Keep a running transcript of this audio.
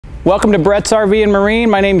Welcome to Bretz RV and Marine.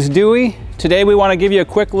 My name is Dewey. Today we want to give you a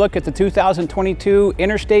quick look at the 2022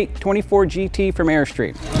 Interstate 24 GT from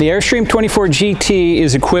Airstream. The Airstream 24 GT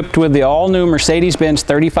is equipped with the all-new Mercedes-Benz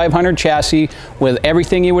 3500 chassis with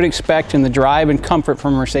everything you would expect in the drive and comfort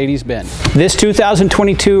from Mercedes-Benz. This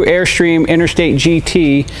 2022 Airstream Interstate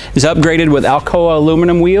GT is upgraded with Alcoa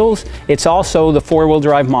aluminum wheels. It's also the four-wheel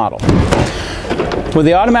drive model. With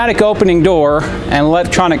the automatic opening door and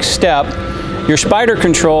electronic step, your spider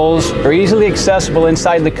controls are easily accessible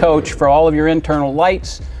inside the coach for all of your internal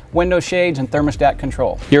lights, window shades, and thermostat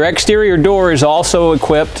control. Your exterior door is also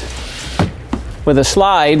equipped with a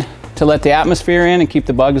slide to let the atmosphere in and keep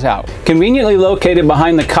the bugs out. Conveniently located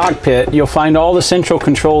behind the cockpit, you'll find all the central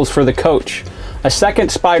controls for the coach. A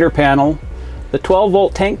second spider panel, the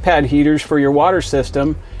 12-volt tank pad heaters for your water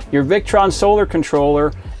system, your Victron solar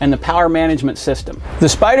controller, and the power management system. The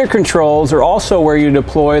spider controls are also where you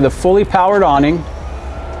deploy the fully powered awning,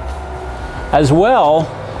 as well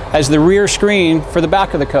as the rear screen for the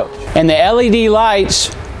back of the coach. And the LED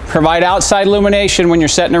lights provide outside illumination when you're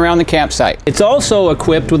setting around the campsite. It's also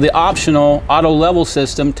equipped with the optional auto level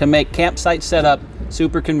system to make campsite setup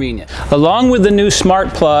super convenient. Along with the new smart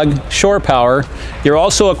plug shore power, you're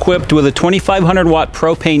also equipped with a 2500 watt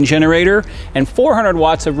propane generator and 400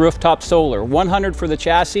 watts of rooftop solar, 100 for the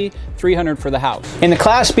chassis, 300 for the house. In the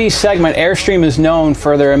Class B segment, Airstream is known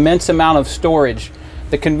for their immense amount of storage.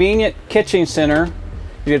 The convenient kitchen center,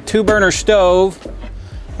 you get a 2-burner stove,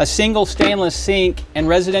 a single stainless sink, and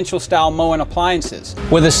residential style Moen appliances.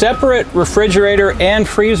 With a separate refrigerator and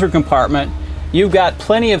freezer compartment, you've got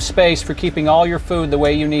plenty of space for keeping all your food the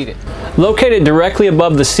way you need it. Located directly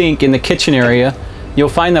above the sink in the kitchen area, you'll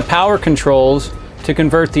find the power controls to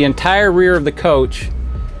convert the entire rear of the coach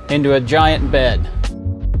into a giant bed.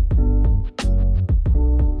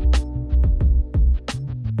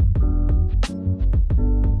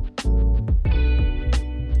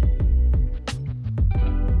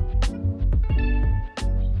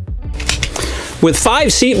 With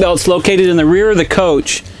 5 seat belts located in the rear of the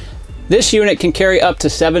coach, this unit can carry up to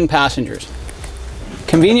 7 passengers.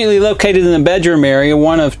 Conveniently located in the bedroom area,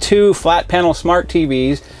 one of 2 flat panel smart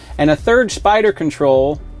TVs and a 3rd spider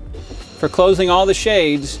control for closing all the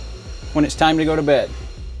shades when it's time to go to bed.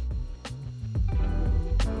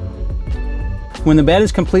 When the bed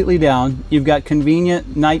is completely down, you've got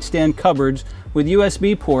convenient nightstand cupboards with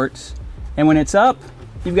USB ports, and when it's up,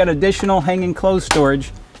 you've got additional hanging clothes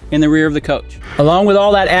storage in the rear of the coach. Along with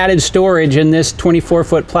all that added storage in this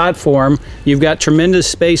 24-foot platform, you've got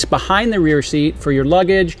tremendous space behind the rear seat for your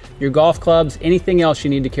luggage, your golf clubs, anything else you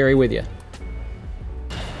need to carry with you.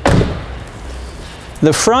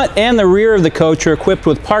 The front and the rear of the coach are equipped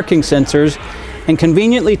with parking sensors, and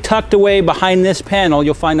conveniently tucked away behind this panel,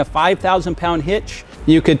 you'll find a 5,000-pound hitch.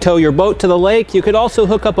 You could tow your boat to the lake. You could also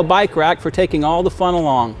hook up a bike rack for taking all the fun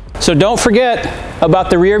along. So don't forget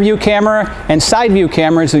about the rear view camera and side view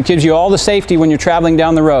cameras that gives you all the safety when you're traveling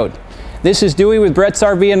down the road. This is Dewey with Bretz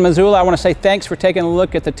RV in Missoula. I want to say thanks for taking a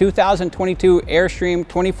look at the 2022 Airstream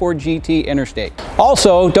 24 GT Interstate.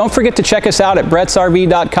 Also, don't forget to check us out at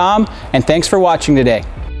bretzrv.com, and thanks for watching today.